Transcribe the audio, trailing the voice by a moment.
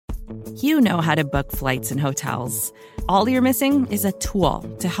You know how to book flights and hotels. All you're missing is a tool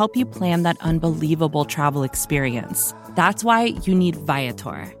to help you plan that unbelievable travel experience. That's why you need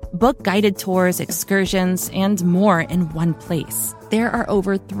Viator. Book guided tours, excursions, and more in one place. There are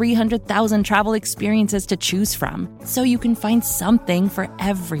over 300,000 travel experiences to choose from, so you can find something for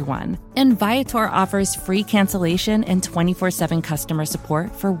everyone. And Viator offers free cancellation and 24/7 customer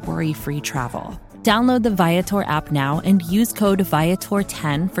support for worry-free travel. Download the Viator app now and use code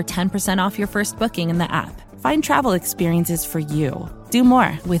Viator10 for 10% off your first booking in the app. Find travel experiences for you. Do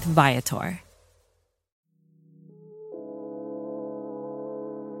more with Viator.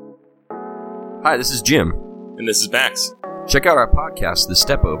 Hi, this is Jim. And this is Max. Check out our podcast, The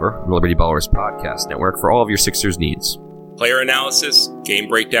Step Over, the Liberty Ballers Podcast Network, for all of your Sixers needs. Player analysis, game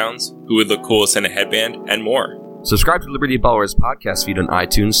breakdowns, who would look coolest in a headband, and more. Subscribe to Liberty Ballers podcast feed on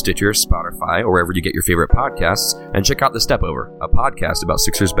iTunes, Stitcher, Spotify, or wherever you get your favorite podcasts, and check out The Step Over, a podcast about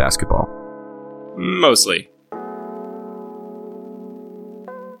Sixers basketball. Mostly.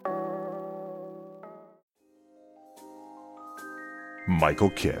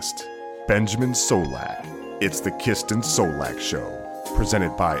 Michael Kist, Benjamin Solak. It's the Kist and Solak Show,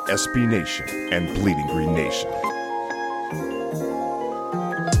 presented by SB Nation and Bleeding Green Nation.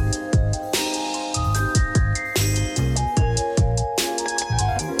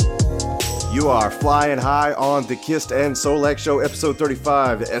 You are flying high on the Kist and Solak Show, episode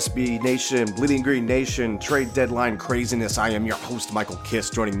 35, SB Nation, Bleeding Green Nation, trade deadline craziness. I am your host, Michael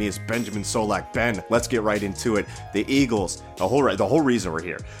Kist. Joining me is Benjamin Solak. Ben, let's get right into it. The Eagles, the whole reason we're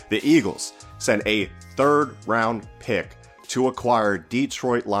here, the Eagles sent a third-round pick to acquire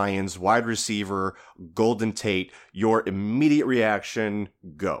Detroit Lions wide receiver Golden Tate. Your immediate reaction,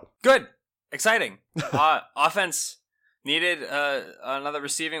 go. Good. Exciting. Offense needed another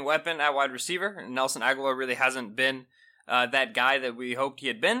receiving weapon at wide receiver. Nelson Agholor really hasn't been that guy that we hoped he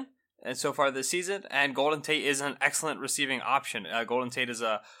had been and so far this season. And Golden Tate is an excellent receiving option. Golden Tate is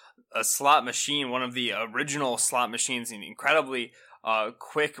a slot machine, one of the original slot machines, an incredibly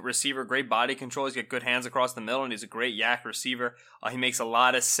quick receiver, great body control. He's got good hands across the middle, and he's a great yak receiver. He makes a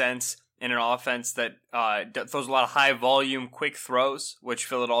lot of sense in an offense that throws a lot of high volume, quick throws, which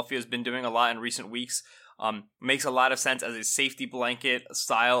Philadelphia has been doing a lot in recent weeks. Makes a lot of sense as a safety blanket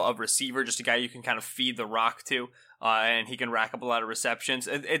style of receiver, just a guy you can kind of feed the rock to, and he can rack up a lot of receptions.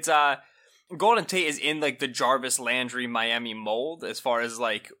 It's Golden Tate is in like the Jarvis Landry Miami mold as far as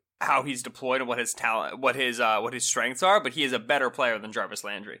like how he's deployed and what his talent, what his strengths are, but he is a better player than Jarvis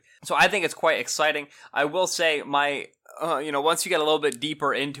Landry. So I think it's quite exciting. I will say once you get a little bit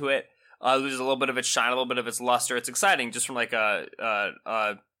deeper into it, loses a little bit of its shine, a little bit of its luster. It's exciting just from like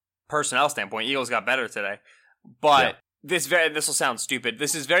a personnel standpoint. Eagles got better today, but this will sound stupid.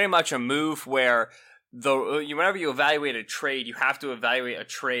 This is very much a move where whenever you evaluate a trade, you have to evaluate a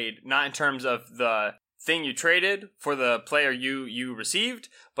trade not in terms of the thing you traded for the player you received,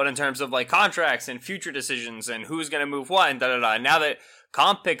 but in terms of like contracts and future decisions and who's going to move what and da-da-da. Now that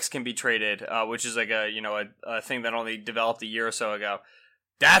comp picks can be traded, which is like a thing that only developed a year or so ago,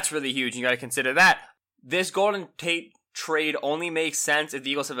 that's really huge. You got to consider that. This Golden Tate trade only makes sense if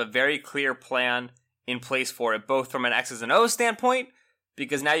the Eagles have a very clear plan in place for it, both from an X's and O's standpoint,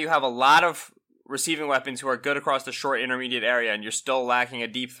 because now you have a lot of receiving weapons who are good across the short intermediate area, and you're still lacking a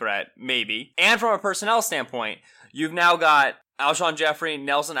deep threat, maybe. And from a personnel standpoint, you've now got Alshon Jeffrey,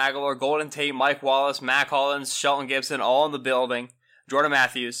 Nelson Agholor, Golden Tate, Mike Wallace, Mac Hollins, Shelton Gibson, all in the building, Jordan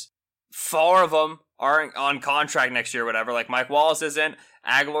Matthews. 4 of them are on contract next year or whatever. Like Mike Wallace isn't.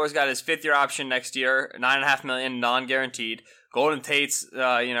 Agholor's got his 5th-year option next year, $9.5 million non-guaranteed. Golden Tate's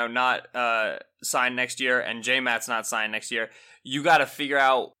not signed next year, and J-Matt's not signed next year. You got to figure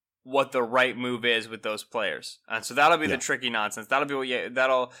out what the right move is with those players. And so that'll be the tricky nonsense. That'll be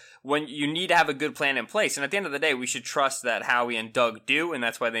when you need to have a good plan in place. And at the end of the day, we should trust that Howie and Doug do, and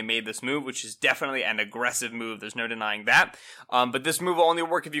that's why they made this move, which is definitely an aggressive move. There's no denying that. But this move will only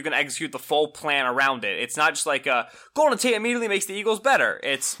work if you can execute the full plan around it. It's not just like Golden Tate immediately makes the Eagles better.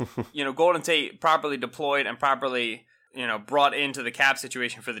 It's, Golden Tate properly deployed and properly, brought into the cap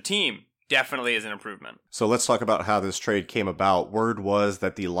situation for the team. Definitely is an improvement. So let's talk about how this trade came about. Word was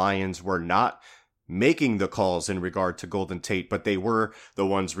that the Lions were not making the calls in regard to Golden Tate, but they were the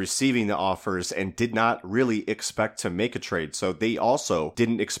ones receiving the offers and did not really expect to make a trade. So they also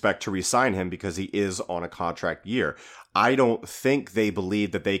didn't expect to re-sign him because he is on a contract year. I don't think they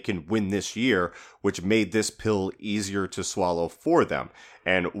believe that they can win this year, which made this pill easier to swallow for them.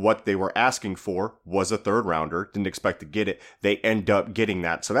 And what they were asking for was a 3rd rounder. Didn't expect to get it. They end up getting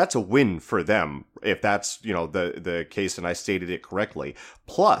that. So that's a win for them, if that's, the case and I stated it correctly.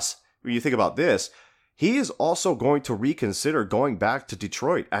 Plus, when you think about this, he is also going to reconsider going back to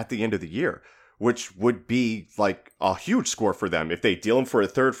Detroit at the end of the year, which would be like a huge score for them if they deal him for a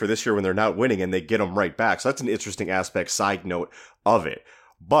third for this year when they're not winning and they get him right back. So that's an interesting side note of it.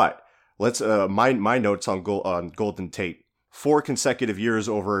 But let's my notes on Golden Tate. 4 consecutive years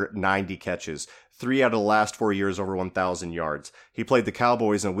over 90 catches. 3 out of the last 4 years over 1,000 yards. He played the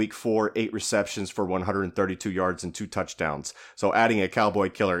Cowboys in week 4, 8 receptions for 132 yards and 2 touchdowns. So adding a Cowboy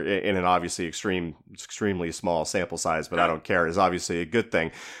killer in an obviously extremely small sample size, but I don't care, is obviously a good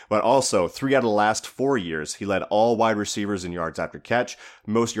thing. But also 3 out of the last 4 years, he led all wide receivers in yards after catch,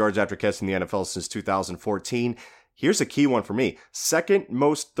 most yards after catch in the NFL since 2014. Here's a key one for me. Second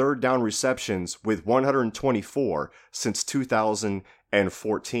most third down receptions with 124 since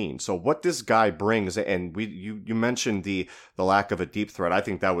 2014. So what this guy brings, and you mentioned the lack of a deep threat. I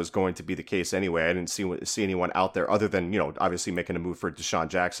think that was going to be the case anyway. I didn't see anyone out there other than, obviously making a move for Deshaun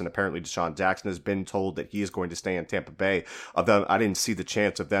Jackson. Apparently Deshaun Jackson has been told that he is going to stay in Tampa Bay. I didn't see the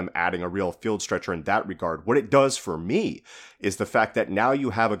chance of them adding a real field stretcher in that regard. What it does for me is the fact that now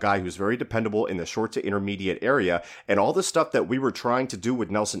you have a guy who's very dependable in the short to intermediate area, and all the stuff that we were trying to do with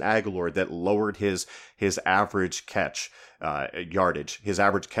Nelson Agholor that lowered his average catch yardage, his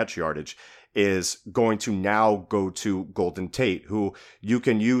average catch yardage, is going to now go to Golden Tate, who you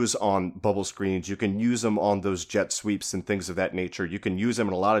can use on bubble screens. You can use them on those jet sweeps and things of that nature. You can use them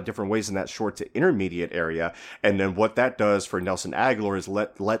in a lot of different ways in that short to intermediate area. And then what that does for Nelson Agholor is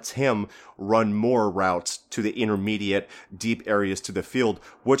lets him run more routes to the intermediate, deep areas to the field,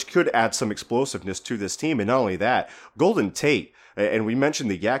 which could add some explosiveness to this team. And not only that, Golden Tate, and we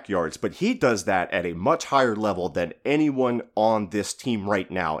mentioned the yak yards, but he does that at a much higher level than anyone on this team right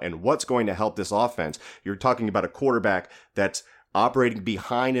now. And what's going to help this offense? You're talking about a quarterback that's operating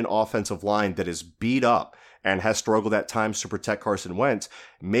behind an offensive line that is beat up and has struggled at times to protect Carson Wentz,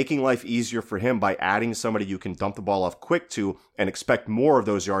 making life easier for him by adding somebody you can dump the ball off quick to and expect more of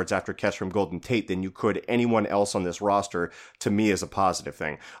those yards after catch from Golden Tate than you could anyone else on this roster, to me is a positive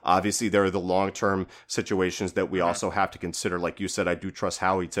thing. Obviously, there are the long-term situations that we also have to consider. Like you said, I do trust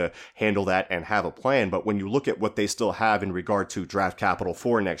Howie to handle that and have a plan, but when you look at what they still have in regard to draft capital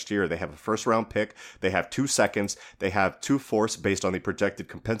for next year, they have a first-round pick, they have 2 seconds, they have 2 fourths based on the projected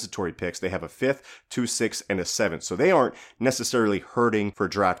compensatory picks, they have a 5th, 2 6th, and a 7th. So they aren't necessarily hurting for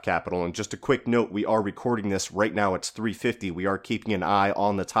draft capital. And just a quick note, we are recording this right now. It's 3:50. We are keeping an eye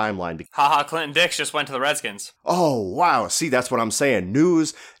on the timeline. Clinton Dix just went to the Redskins. Oh, wow. See, that's what I'm saying.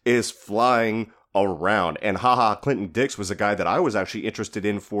 News is flying around. And Clinton Dix was a guy that I was actually interested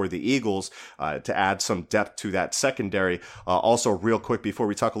in for the Eagles to add some depth to that secondary. Also, real quick, before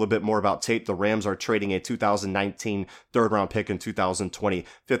we talk a little bit more about Tate, the Rams are trading a 2019 third-round pick and 2020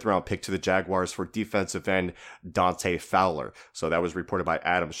 fifth-round pick to the Jaguars for defensive end Dante Fowler. So that was reported by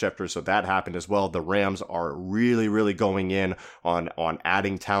Adam Schefter. So that happened as well. The Rams are really, really going in on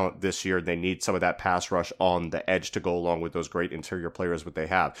adding talent this year. They need some of that pass rush on the edge to go along with those great interior players that they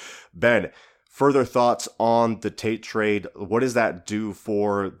have. Ben, further thoughts on the Tate trade? What does that do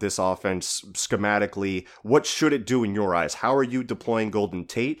for this offense schematically? What should it do in your eyes? How are you deploying Golden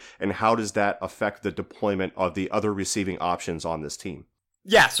Tate, and how does that affect the deployment of the other receiving options on this team?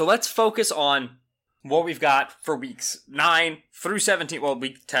 Yeah, so let's focus on what we've got for weeks 9 through 17, well,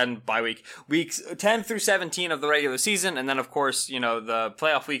 week 10 bye week, weeks 10 through 17 of the regular season, and then, of course, the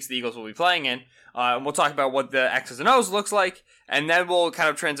playoff weeks the Eagles will be playing in. And we'll talk about what the X's and O's looks like, and then we'll kind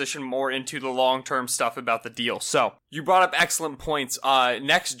of transition more into the long-term stuff about the deal. So, you brought up excellent points.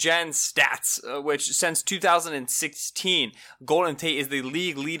 Next-gen stats, which since 2016, Golden Tate is the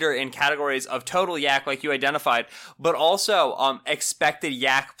league leader in categories of total yak, like you identified, but also expected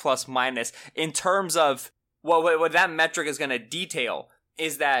yak plus minus. In terms of what that metric is going to detail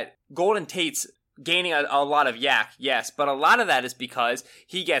is that Golden Tate's gaining a lot of yak, yes, but a lot of that is because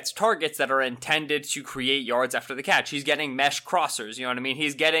he gets targets that are intended to create yards after the catch. He's getting mesh crossers, you know what I mean?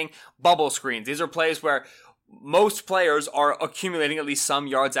 He's getting bubble screens. These are plays where most players are accumulating at least some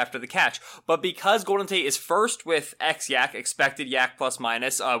yards after the catch. But because Golden Tate is first with X-yak, expected yak plus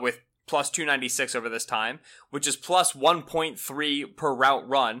minus, with plus 296 over this time, which is plus 1.3 per route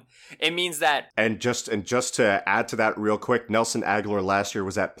run. It means that... And just to add to that real quick, Nelson Agholor last year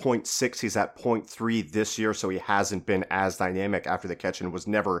was at 0.6. He's at 0.3 this year, so he hasn't been as dynamic after the catch and was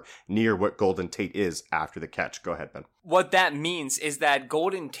never near what Golden Tate is after the catch. Go ahead, Ben. What that means is that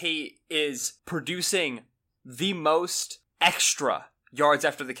Golden Tate is producing the most extra yards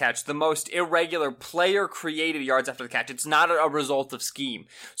after the catch, the most irregular player-created yards after the catch. It's not a result of scheme.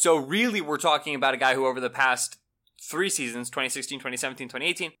 So really, we're talking about a guy who over the past 3 seasons, 2016, 2017,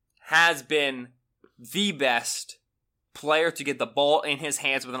 2018, has been the best player to get the ball in his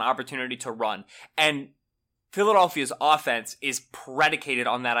hands with an opportunity to run. And Philadelphia's offense is predicated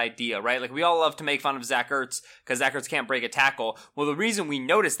on that idea, right? Like, we all love to make fun of Zach Ertz because Zach Ertz can't break a tackle. Well, the reason we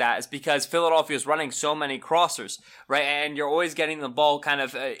notice that is because Philadelphia is running so many crossers, right? And you're always getting the ball kind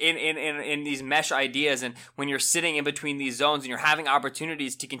of in these mesh ideas. And when you're sitting in between these zones and you're having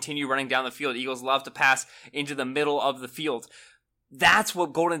opportunities to continue running down the field, Eagles love to pass into the middle of the field. That's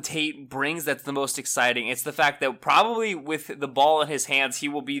what Golden Tate brings that's the most exciting. It's the fact that probably with the ball in his hands, he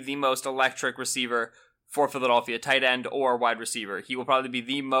will be the most electric receiver for Philadelphia, tight end or wide receiver. He will probably be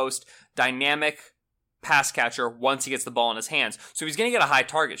the most dynamic pass catcher once he gets the ball in his hands. So he's going to get a high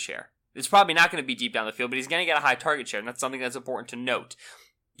target share. It's probably not going to be deep down the field, but he's going to get a high target share, and that's something that's important to note.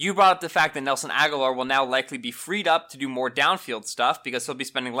 You brought up the fact that Nelson Agholor will now likely be freed up to do more downfield stuff because he'll be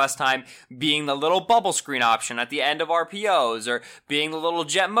spending less time being the little bubble screen option at the end of RPOs or being the little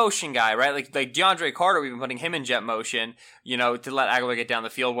jet motion guy, right? Like DeAndre Carter, we've been putting him in jet motion, to let Agholor get down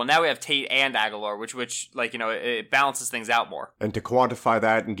the field. Well, now we have Tate and Agholor, which it balances things out more. And to quantify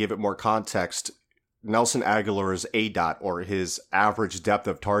that and give it more context, Nelson Agholor's ADOT, or his average depth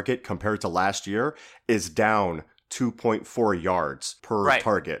of target compared to last year, is down 2.4 yards per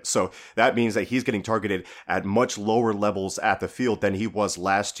target. So that means that he's getting targeted at much lower levels at the field than he was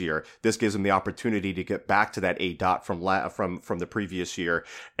last year. This gives him the opportunity to get back to that ADOT from the previous year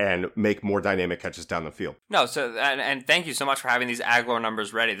and make more dynamic catches down the field. No, so and thank you so much for having these Agholor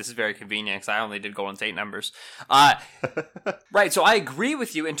numbers ready. This is very convenient because I only did Golden Tate numbers. Right, so I agree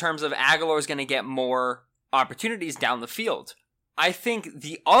with you in terms of Agholor is going to get more opportunities down the field. I think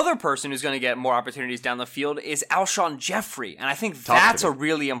the other person who's going to get more opportunities down the field is Alshon Jeffrey, and I think that's a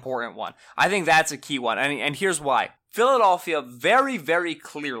really important one. I think that's a key one, and here's why. Philadelphia very, very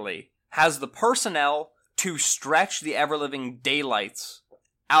clearly has the personnel to stretch the ever-living daylights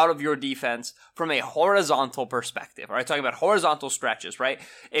out of your defense from a horizontal perspective. All right, talking about horizontal stretches, right?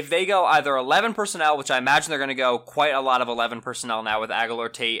 If they go either 11 personnel, which I imagine they're going to go quite a lot of 11 personnel now with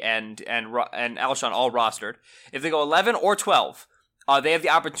Agholor, Tate, and Alshon all rostered. If they go 11 or 12, they have the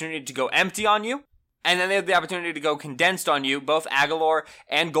opportunity to go empty on you, and then they have the opportunity to go condensed on you. Both Agholor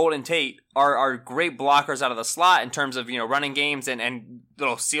and Golden Tate are great blockers out of the slot in terms of, running games and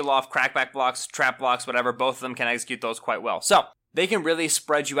little seal-off, crackback blocks, trap blocks, whatever. Both of them can execute those quite well. So they can really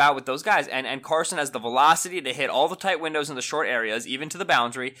spread you out with those guys. And Carson has the velocity to hit all the tight windows in the short areas, even to the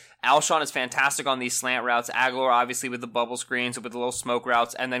boundary. Alshon is fantastic on these slant routes. Agholor, obviously, with the bubble screens, with the little smoke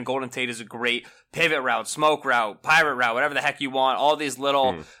routes. And then Golden Tate is a great pivot route, smoke route, pirate route, whatever the heck you want. All these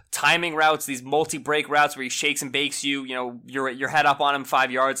little timing routes, these multi-break routes where he shakes and bakes you, your head up on him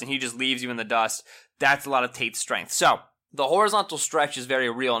 5 yards and he just leaves you in the dust. That's a lot of Tate's strength. So the horizontal stretch is very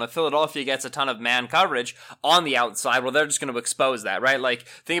real, and if Philadelphia gets a ton of man coverage on the outside, well, they're just going to expose that, right? Like,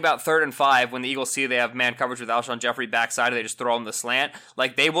 think about 3rd and 5, when the Eagles see they have man coverage with Alshon Jeffrey backside, they just throw him the slant.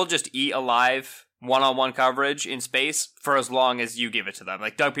 Like, they will just eat alive one-on-one coverage in space for as long as you give it to them.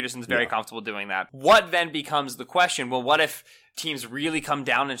 Like, Doug Peterson's very comfortable doing that. What then becomes the question? Well, what if teams really come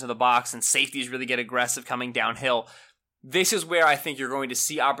down into the box and safeties really get aggressive coming downhill? This is where I think you're going to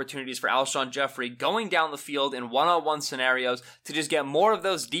see opportunities for Alshon Jeffrey going down the field in one-on-one scenarios to just get more of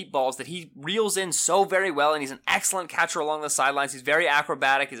those deep balls that he reels in so very well, and he's an excellent catcher along the sidelines. He's very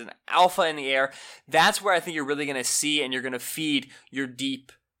acrobatic. He's an alpha in the air. That's where I think you're really going to see and you're going to feed your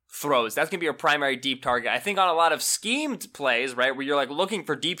deep throws. That's going to be your primary deep target. I think on a lot of schemed plays, right, where you're like looking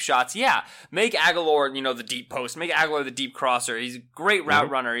for deep shots, make Agholor, the deep post, make Agholor the deep crosser. He's a great route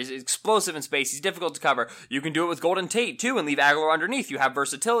runner. He's explosive in space. He's difficult to cover. You can do it with Golden Tate too and leave Agholor underneath. You have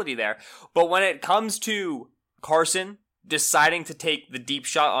versatility there. But when it comes to Carson deciding to take the deep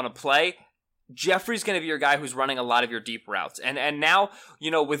shot on a play, Jeffrey's going to be your guy who's running a lot of your deep routes. And now,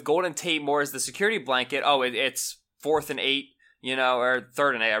 with Golden Tate more as the security blanket, it's 4th and 8. Or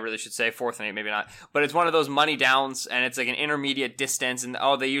 3rd and 8, I really should say. 4th and 8, maybe not. But it's one of those money downs, and it's like an intermediate distance, and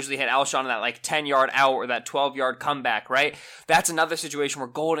they usually hit Alshon on that 10-yard out or that 12-yard comeback, right? That's another situation where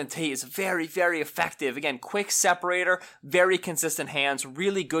Golden Tate is very, very effective. Again, quick separator, very consistent hands,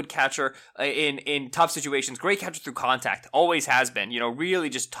 really good catcher in tough situations. Great catcher through contact, always has been. Really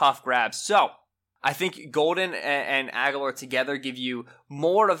just tough grabs. So I think Golden and Agholor together give you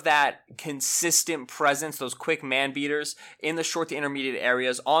more of that consistent presence, those quick man beaters in the short to intermediate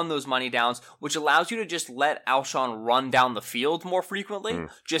areas on those money downs, which allows you to just let Alshon run down the field more frequently,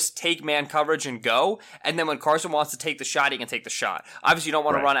 just take man coverage and go. And then when Carson wants to take the shot, he can take the shot. Obviously, you don't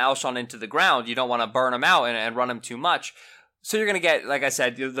want to run Alshon into the ground. You don't want to burn him out and run him too much. So you're going to get, like I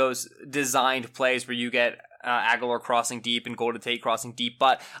said, those designed plays where you get Agholor crossing deep and Golden Tate crossing deep.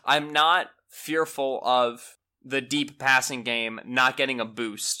 But I'm not fearful of the deep passing game not getting a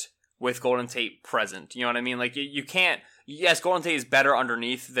boost with Golden Tate present. You know what I mean? Like, you can't... Yes, Golden Tate is better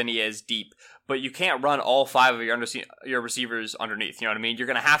underneath than he is deep, but you can't run all 5 of your receivers underneath. You know what I mean? You're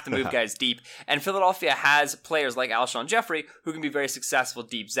going to have to move guys deep. And Philadelphia has players like Alshon Jeffrey who can be very successful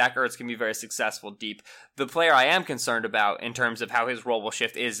deep. Zach Ertz can be very successful deep. The player I am concerned about in terms of how his role will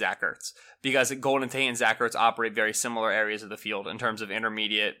shift is Zach Ertz, because Golden Tate and Zach Ertz operate very similar areas of the field in terms of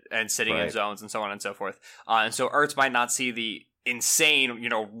intermediate and sitting in zones and so on and so forth. And so Ertz might not see the insane,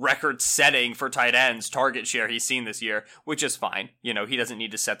 record-setting for tight ends target share he's seen this year, which is fine. He doesn't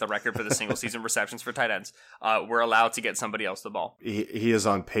need to set the record for the single-season receptions for tight ends. We're allowed to get somebody else the ball. He is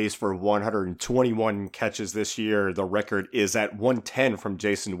on pace for 121 catches this year. The record is at 110 from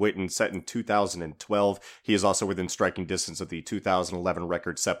Jason Witten, set in 2012. He is also within striking distance of the 2011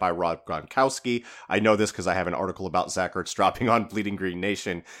 record set by Rob Gronkowski. I know this because I have an article about Zach Ertz dropping on Bleeding Green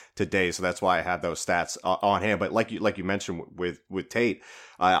Nation today, so that's why I have those stats on hand. But like you mentioned with Tate,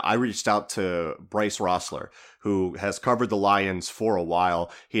 I reached out to Bryce Rossler, who has covered the Lions for a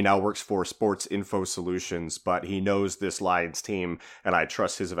while. He now works for Sports Info Solutions, but he knows this Lions team, and I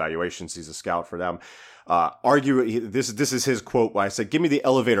trust his evaluations. He's a scout for them. This is his quote. I said, give me the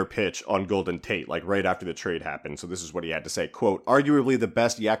elevator pitch on Golden Tate, like right after the trade happened. So this is what he had to say. Quote, arguably the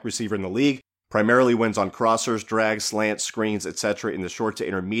best yak receiver in the league. Primarily wins on crossers, drags, slants, screens, etc. in the short to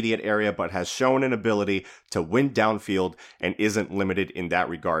intermediate area, but has shown an ability to win downfield and isn't limited in that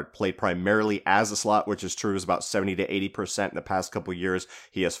regard. Played primarily as a slot, which is true, is about 70 to 80% in the past couple years.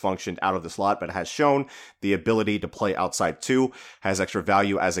 He has functioned out of the slot, but has shown the ability to play outside too. Has extra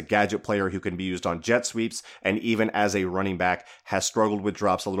value as a gadget player who can be used on jet sweeps, and even as a running back, has struggled with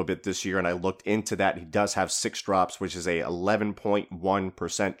drops a little bit this year, and I looked into that. He does have 6 drops, which is a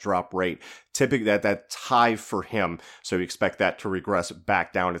 11.1% drop rate. Typically, that's high for him, so we expect that to regress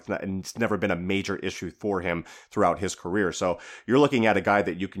back down. It's never been a major issue for him throughout his career. So you're looking at a guy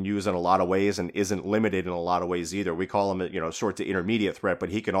that you can use in a lot of ways and isn't limited in a lot of ways either. We call him a short to intermediate threat, but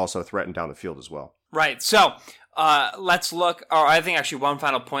he can also threaten down the field as well. Right. So let's look. Or I think actually one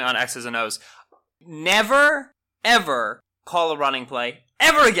final point on X's and O's. Never ever call a running play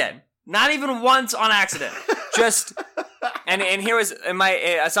ever again. Not even once on accident. Just. And here was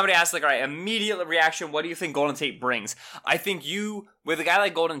somebody asked, like, all right, immediate reaction, what do you think Golden Tate brings? I think with a guy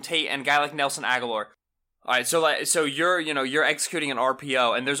like Golden Tate and a guy like Nelson Aguilar, all right, so you're executing an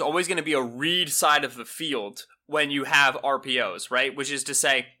RPO, and there's always going to be a read side of the field when you have RPOs, right? Which is to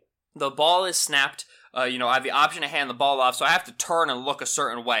say, the ball is snapped. I have the option to hand the ball off, so I have to turn and look a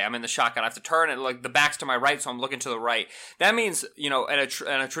certain way. I'm in the shotgun. I have to turn and the back's to my right, so I'm looking to the right. That means, in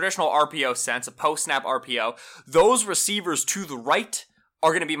a traditional RPO sense, a post-snap RPO, those receivers to the right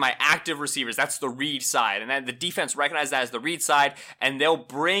are going to be my active receivers. That's the read side. And then the defense recognizes that as the read side, and they'll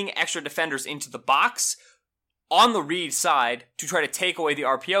bring extra defenders into the box on the read side to try to take away the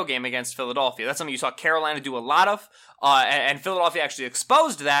RPO game against Philadelphia. That's something you saw Carolina do a lot of, and Philadelphia actually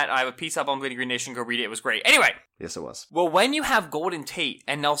exposed that. I have a piece up on Bleeding Green Nation. Go read it. It was great. Anyway. Yes, it was. Well, when you have Golden Tate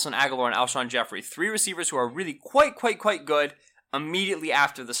and Nelson Aguilar and Alshon Jeffrey, 3 receivers who are really quite good immediately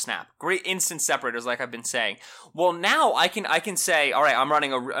after the snap. Great instant separators, like I've been saying. Well, now I can say, all right, I'm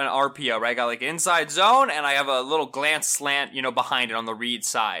running an RPO, right? I got like inside zone, and I have a little glance slant, behind it on the read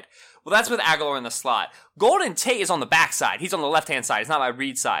side. Well, that's with Aguilar in the slot. Golden Tate is on the back side. He's on the left-hand side. It's not my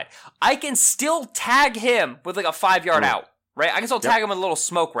read side. I can still tag him with like a 5-yard out, right? I can still tag him with a little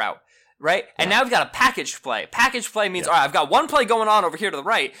smoke route, right? And now we've got a package play. Package play means, all right, I've got one play going on over here to the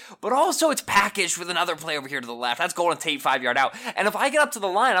right, but also it's packaged with another play over here to the left. That's Golden Tate 5-yard out. And if I get up to the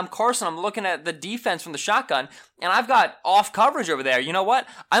line, I'm Carson, I'm looking at the defense from the shotgun, and I've got off coverage over there. You know what?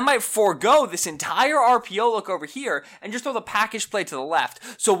 I might forego this entire RPO look over here and just throw the package play to the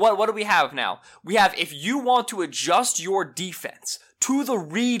left. So what do we have now? We have, if you want to adjust your defense to the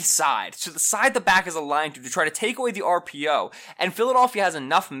read side, to the side the back is aligned to try to take away the RPO, and Philadelphia has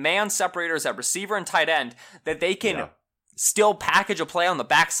enough man separators at receiver and tight end that they can still package a play on the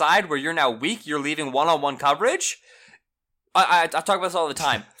back side where you're now weak, you're leaving one-on-one coverage. I talk about this all the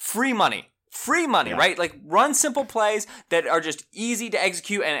time. Free money, right? Like, run simple plays that are just easy to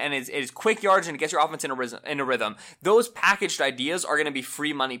execute and it is quick yards and it gets your offense in a rhythm. Those packaged ideas are going to be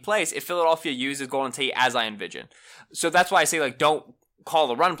free money plays if Philadelphia uses Golden Tate as I envision. So that's why I say, like, don't call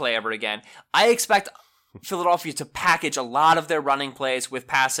the run play ever again. I expect Philadelphia to package a lot of their running plays with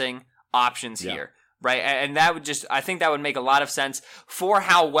passing options here. Right, and that would I think that would make a lot of sense for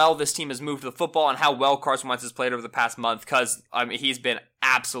how well this team has moved the football and how well Carson Wentz has played over the past month, because he's been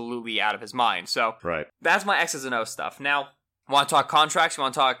absolutely out of his mind. So that's my X's and O's stuff. Now, want to talk contracts? You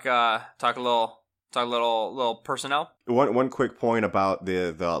want to talk a little Talk a little personnel. One quick point about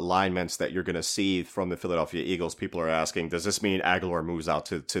the alignments that you're going to see from the Philadelphia Eagles. People are asking, does this mean Aguilar moves out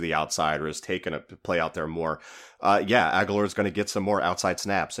to the outside or is taken to play out there more? Yeah, Aguilar is going to get some more outside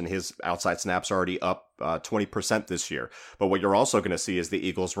snaps, and his outside snaps are already up 20% this year. But what you're also going to see is the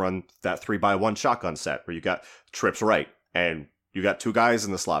Eagles run that 3-by-1 shotgun set where you got trips right and you got two guys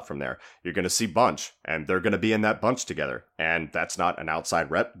in the slot from there. You're going to see bunch, and they're going to be in that bunch together. And that's not an outside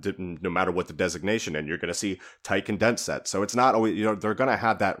rep, no matter what the designation. And you're going to see tight condensed sets. So it's not always, they're going to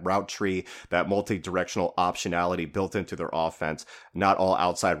have that route tree, that multi-directional optionality built into their offense. Not all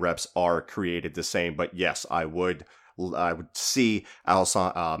outside reps are created the same. But yes, I would see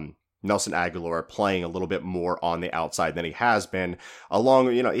Nelson Aguilar playing a little bit more on the outside than he has been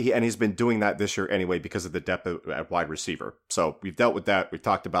he's been doing that this year anyway because of the depth at wide receiver. So we've dealt with that. We've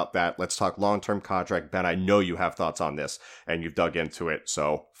talked about that. Let's talk long-term contract. Ben, I know you have thoughts on this and you've dug into it.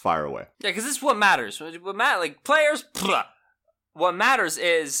 So fire away. Yeah, because this is what matters. Players, what matters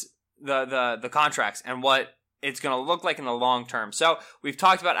is the contracts and what it's going to look like in the long term. So we've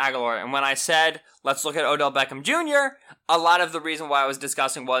talked about Aguilar, and when I said, let's look at Odell Beckham Jr., a lot of the reason why I was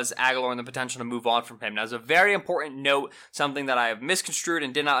discussing was Aguilar and the potential to move on from him. Now, it's a very important note, something that I have misconstrued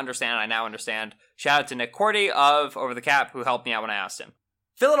and did not understand, I now understand. Shout out to Nick Cordy of Over the Cap, who helped me out when I asked him.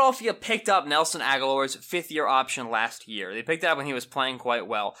 Philadelphia picked up Nelson Aguilar's fifth-year option last year. They picked it up when he was playing quite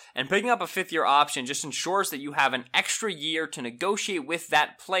well. And picking up a fifth-year option just ensures that you have an extra year to negotiate with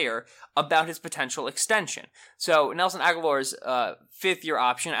that player about his potential extension. So Nelson Aguilar's fifth-year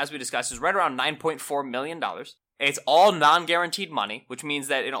option, as we discussed, is right around $9.4 million. It's all non-guaranteed money, which means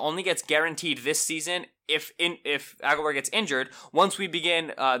that it only gets guaranteed this season if Aguilar gets injured. Once we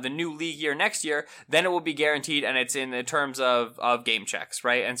begin the new league year next year, then it will be guaranteed, and it's in the terms of game checks,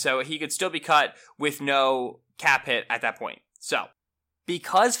 right? And so he could still be cut with no cap hit at that point. So,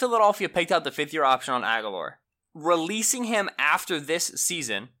 because Philadelphia picked up the fifth-year option on Aguilar, releasing him after this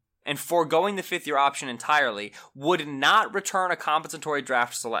season and foregoing the fifth-year option entirely would not return a compensatory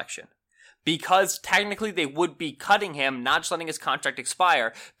draft selection. Because technically they would be cutting him, not just letting his contract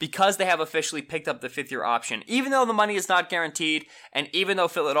expire, because they have officially picked up the fifth-year option. Even though the money is not guaranteed, and even though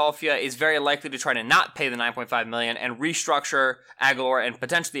Philadelphia is very likely to try to not pay the $9.5 million and restructure Aguilar and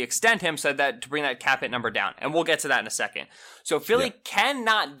potentially extend him so that to bring that cap hit number down. And we'll get to that in a second. So Philly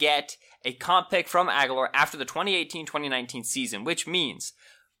cannot get a comp pick from Aguilar after the 2018-2019 season, which means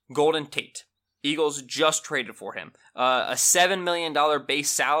Golden Tate. Eagles just traded for him. A $7 million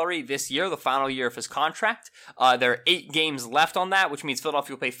base salary this year, the final year of his contract. There are 8 games left on that, which means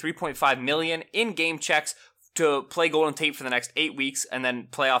Philadelphia will pay $3.5 million in game checks to play Golden Tate for the next 8 weeks, and then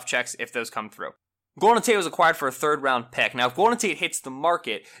playoff checks if those come through. Golden Tate was acquired for a third-round pick. Now, if Golden Tate hits the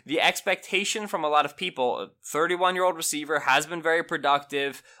market, the expectation from a lot of people, a 31-year-old receiver, has been very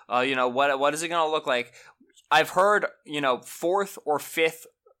productive. What is it going to look like? I've heard, 4th or 5th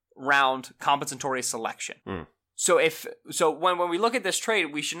round compensatory selection. So when we look at this trade,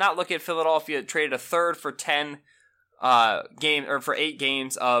 we should not look at Philadelphia traded a third for 8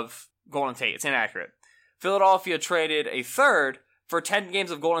 games of Golden Tate. It's inaccurate. Philadelphia traded a third for 10 games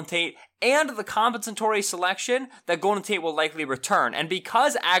of Golden Tate and the compensatory selection that Golden Tate will likely return. And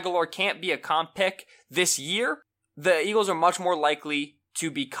because Aguilar can't be a comp pick this year, the Eagles are much more likely to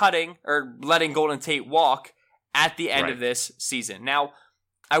be cutting or letting Golden Tate walk at the end of this season. Now,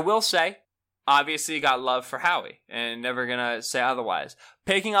 I will say, obviously got love for Howie, and never gonna say otherwise.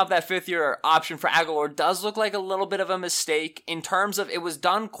 Picking up that fifth-year option for Aguilar does look like a little bit of a mistake in terms of it was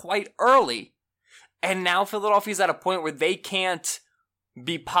done quite early, and now Philadelphia's at a point where they can't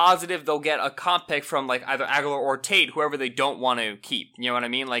be positive they'll get a comp pick from like either Aguilar or Tate, whoever they don't want to keep. You know what I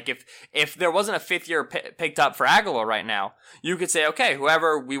mean? Like if there wasn't a fifth year picked up for Aguilar right now, you could say, okay,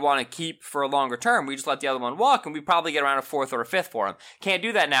 whoever we want to keep for a longer term, we just let the other one walk and we probably get around a 4th or a 5th for him. Can't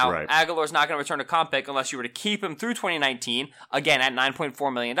do that now. Right. Aguilar's not going to return a comp pick unless you were to keep him through 2019, again at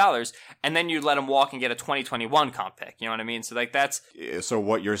 $9.4 million, and then you let him walk and get a 2021 comp pick. You know what I mean? So like that's... So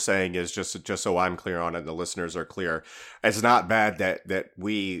what you're saying is, just so I'm clear on it and the listeners are clear, it's not bad that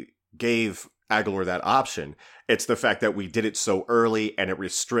we gave Aguilar that option. It's the fact that we did it so early and it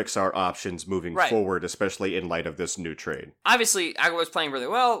restricts our options moving forward, especially in light of this new trade. Obviously, Aguilar's playing really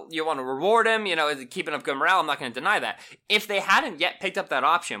well. You want to reward him, keeping up good morale. I'm not going to deny that. If they hadn't yet picked up that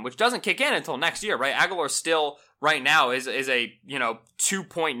option, which doesn't kick in until next year, right? Aguilar still right now is a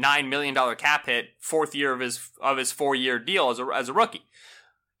 $2.9 million cap hit, 4th year of his 4-year deal as a rookie.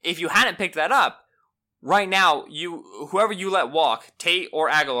 If you hadn't picked that up, right now, whoever you let walk, Tate or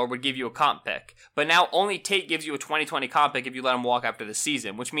Aguilar, would give you a comp pick. But now only Tate gives you a 2020 comp pick if you let him walk after the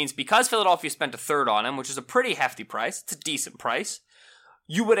season, which means because Philadelphia spent a third on him, which is a pretty hefty price, it's a decent price,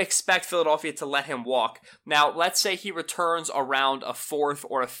 you would expect Philadelphia to let him walk. Now, let's say he returns around a 4th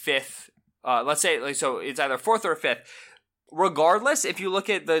or a 5th. Let's say, so it's either 4th or a 5th. Regardless, if you look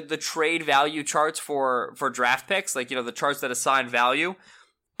at the trade value charts for draft picks, like, the charts that assign value,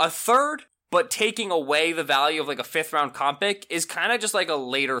 a 3rd, but taking away the value of like a 5th round comp pick is kind of just like a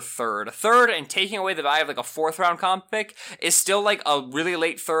later 3rd. A 3rd and taking away the value of like a 4th round comp pick is still like a really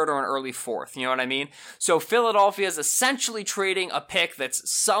late 3rd or an early 4th. You know what I mean? So Philadelphia is essentially trading a pick that's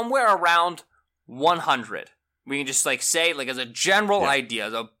somewhere around 100. We can just like say, like, as a general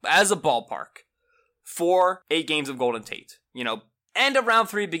idea, as a ballpark, for 8 games of Golden Tate. End of round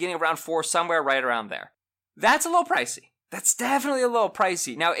 3, beginning of round 4, somewhere right around there. That's a little pricey. That's definitely a little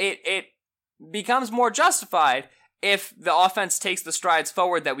pricey. Now, it becomes more justified if the offense takes the strides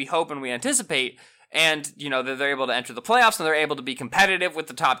forward that we hope and we anticipate, and, that they're able to enter the playoffs and they're able to be competitive with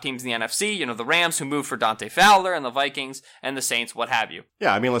the top teams in the NFC, the Rams who moved for Dante Fowler and the Vikings and the Saints, what have you.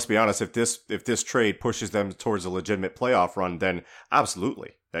 Yeah, I mean, let's be honest, if this trade pushes them towards a legitimate playoff run, then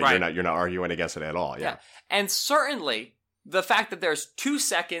absolutely. Right. You're not arguing against it at all. Yeah. And certainly the fact that there's 2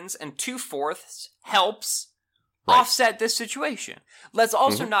 seconds and 2 fourths helps offset this situation. Let's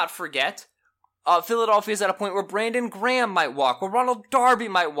also not forget Philadelphia's at a point where Brandon Graham might walk, where Ronald Darby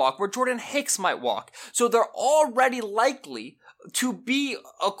might walk, where Jordan Hicks might walk. So they're already likely to be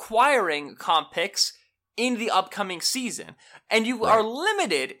acquiring comp picks in the upcoming season. And you are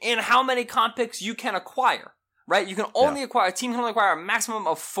limited in how many comp picks you can acquire, right? You can only acquire, a team can only acquire a maximum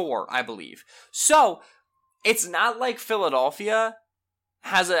of 4, I believe. So it's not like Philadelphia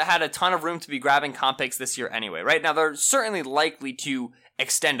had a ton of room to be grabbing comp picks this year anyway, right? Now, they're certainly likely to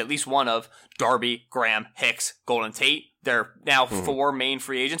extend at least one of Darby, Graham, Hicks, Golden Tate. They're now 4 main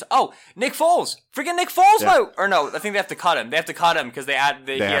free agents. Oh, Nick Foles. Freaking Nick Foles. Yeah. Or no, I think they have to cut him. They have to cut him because he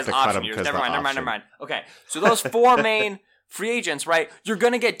has option years. Never mind. Okay. So those 4 main free agents, right? You're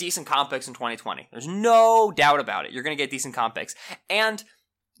going to get decent comp picks in 2020. There's no doubt about it. You're going to get decent comp picks. And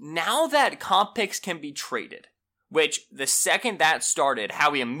now that comp picks can be traded, which the second that started,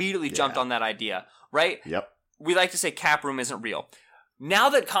 Howie immediately jumped on that idea, right? Yep. We like to say cap room isn't real. Now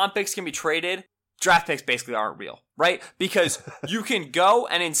that comp picks can be traded, draft picks basically aren't real, right? Because you can go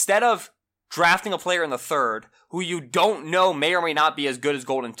and instead of drafting a player in the 3rd who you don't know may or may not be as good as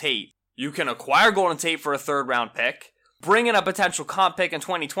Golden Tate, you can acquire Golden Tate for a 3rd round pick, bring in a potential comp pick in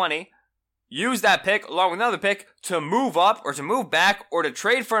 2020, use that pick along with another pick to move up or to move back or to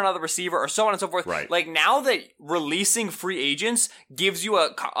trade for another receiver or so on and so forth. Right. Like, now that releasing free agents gives you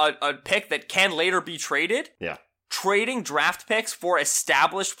a pick that can later be traded. Yeah. Trading draft picks for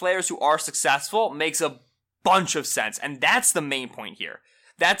established players who are successful makes a bunch of sense. And that's the main point here.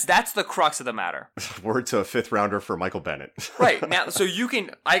 That's the crux of the matter. Word to a 5th rounder for Michael Bennett. Right. Now, so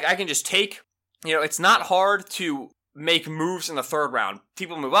I can just take, it's not hard to make moves in the 3rd round.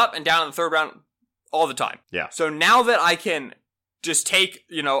 People move up and down in the 3rd round all the time. Yeah. So now that I can just take,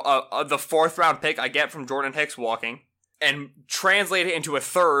 the 4th round pick I get from Jordan Hicks walking and translate it into a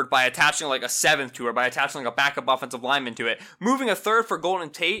 3rd by attaching like a 7th to it, by attaching like a backup offensive lineman to it, moving a 3rd for Golden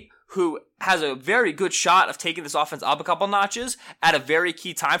Tate, who has a very good shot of taking this offense up a couple notches at a very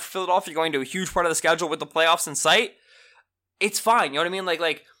key time for Philadelphia, going to a huge part of the schedule with the playoffs in sight. It's fine. You know what I mean?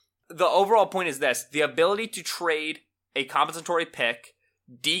 Like the overall point is this: the ability to trade a compensatory pick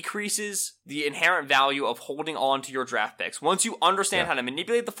decreases the inherent value of holding on to your draft picks. Once you understand how to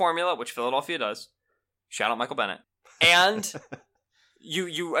manipulate the formula, which Philadelphia does, shout out Michael Bennett, and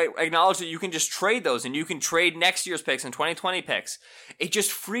you acknowledge that you can just trade those and you can trade next year's picks and 2020 picks. It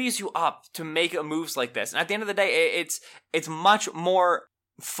just frees you up to make moves like this. And at the end of the day, it's much more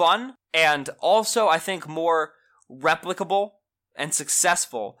fun and also, I think, more replicable and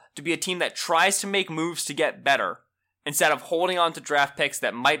successful to be a team that tries to make moves to get better instead of holding on to draft picks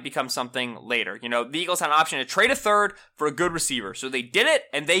that might become something later. The Eagles had an option to trade a 3rd for a good receiver. So they did it,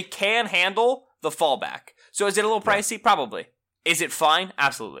 and they can handle the fallback. So is it a little pricey? Probably. Is it fine?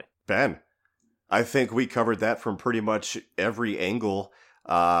 Absolutely. Ben, I think we covered that from pretty much every angle.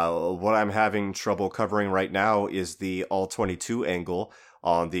 What I'm having trouble covering right now is the all-22 angle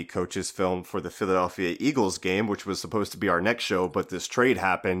on the coach's film for the Philadelphia Eagles game, which was supposed to be our next show, but this trade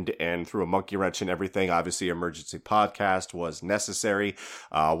happened and threw a monkey wrench in everything. Obviously, emergency podcast was necessary.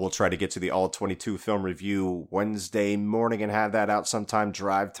 We'll try to get to the all-22 film review Wednesday morning and have that out sometime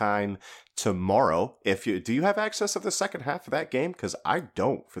drive time tomorrow. Do you have access to the second half of that game? Because I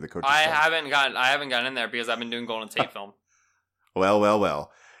don't for the coach's film. I haven't gotten in there because I've been doing Golden Tate film.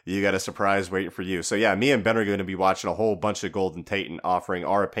 Well. You got a surprise waiting for you. So yeah, me and Ben are going to be watching a whole bunch of Golden Tate and offering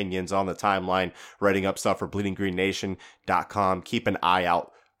our opinions on the timeline, writing up stuff for bleedinggreennation.com. Keep an eye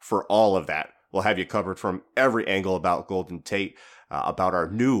out for all of that. We'll have you covered from every angle about Golden Tate. about our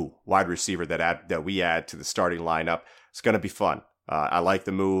new wide receiver that we add to the starting lineup. It's going to be fun. I like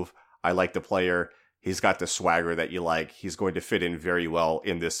the move. I like the player. He's got the swagger that you like. He's going to fit in very well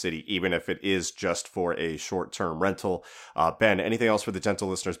in this city, even if it is just for a short-term rental. Ben, anything else for the gentle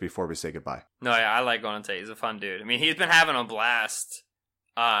listeners before we say goodbye? No, yeah, I like Golden Tate. He's a fun dude. I mean, he's been having a blast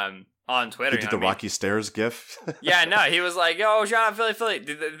on Twitter. He did the Rocky Stairs gif? Yeah, no, he was like, yo, shout out Philly.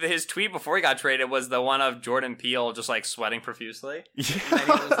 His tweet before he got traded was the one of Jordan Peele just like sweating profusely. Yeah. And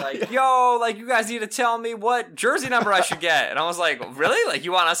he was like, yo, like, you guys need to tell me what jersey number I should get. And I was like, really? Like,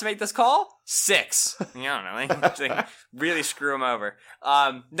 you want us to make this call? 6. You don't know. Like, really screw him over.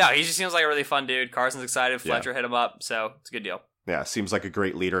 No, he just seems like a really fun dude. Carson's excited. Fletcher hit him up. So it's a good deal. Yeah, seems like a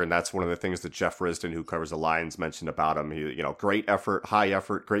great leader, and that's one of the things that Jeff Risdon, who covers the Lions, mentioned about him. He, great effort, high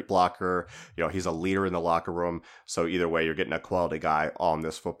effort, great blocker. He's a leader in the locker room. So either way, you're getting a quality guy on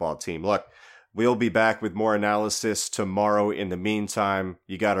this football team. Look, we'll be back with more analysis tomorrow. In the meantime,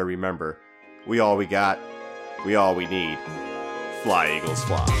 you got to remember, we all we got, we all we need. Fly, Eagles,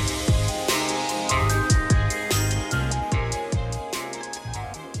 fly.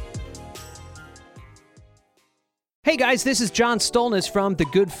 Hey guys, this is John Stolnis from The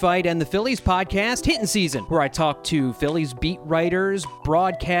Good Fight and the Phillies podcast, Hittin' Season, where I talk to Phillies beat writers,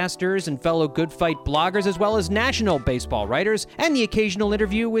 broadcasters, and fellow Good Fight bloggers, as well as national baseball writers, and the occasional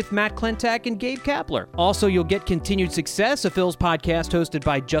interview with Matt Klentak and Gabe Kapler. Also, you'll get Continued Success, a Phil's podcast hosted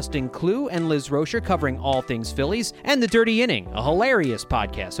by Justin Klugh and Liz Rocher, covering all things Phillies, and The Dirty Inning, a hilarious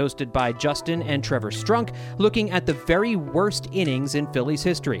podcast hosted by Justin and Trevor Strunk, looking at the very worst innings in Phillies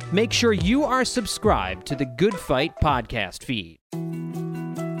history. Make sure you are subscribed to The Good Fight podcast feed.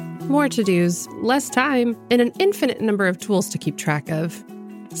 More to-dos, less time, and an infinite number of tools to keep track of.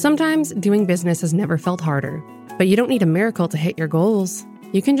 Sometimes doing business has never felt harder, but you don't need a miracle to hit your goals.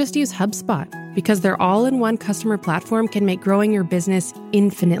 You can just use HubSpot, because their all-in-one customer platform can make growing your business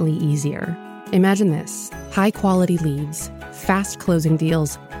infinitely easier. Imagine this: high-quality leads, fast closing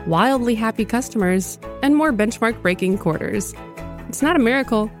deals, wildly happy customers, and more benchmark-breaking quarters. It's not a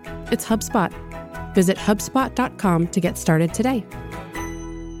miracle, it's HubSpot. Visit HubSpot.com to get started today.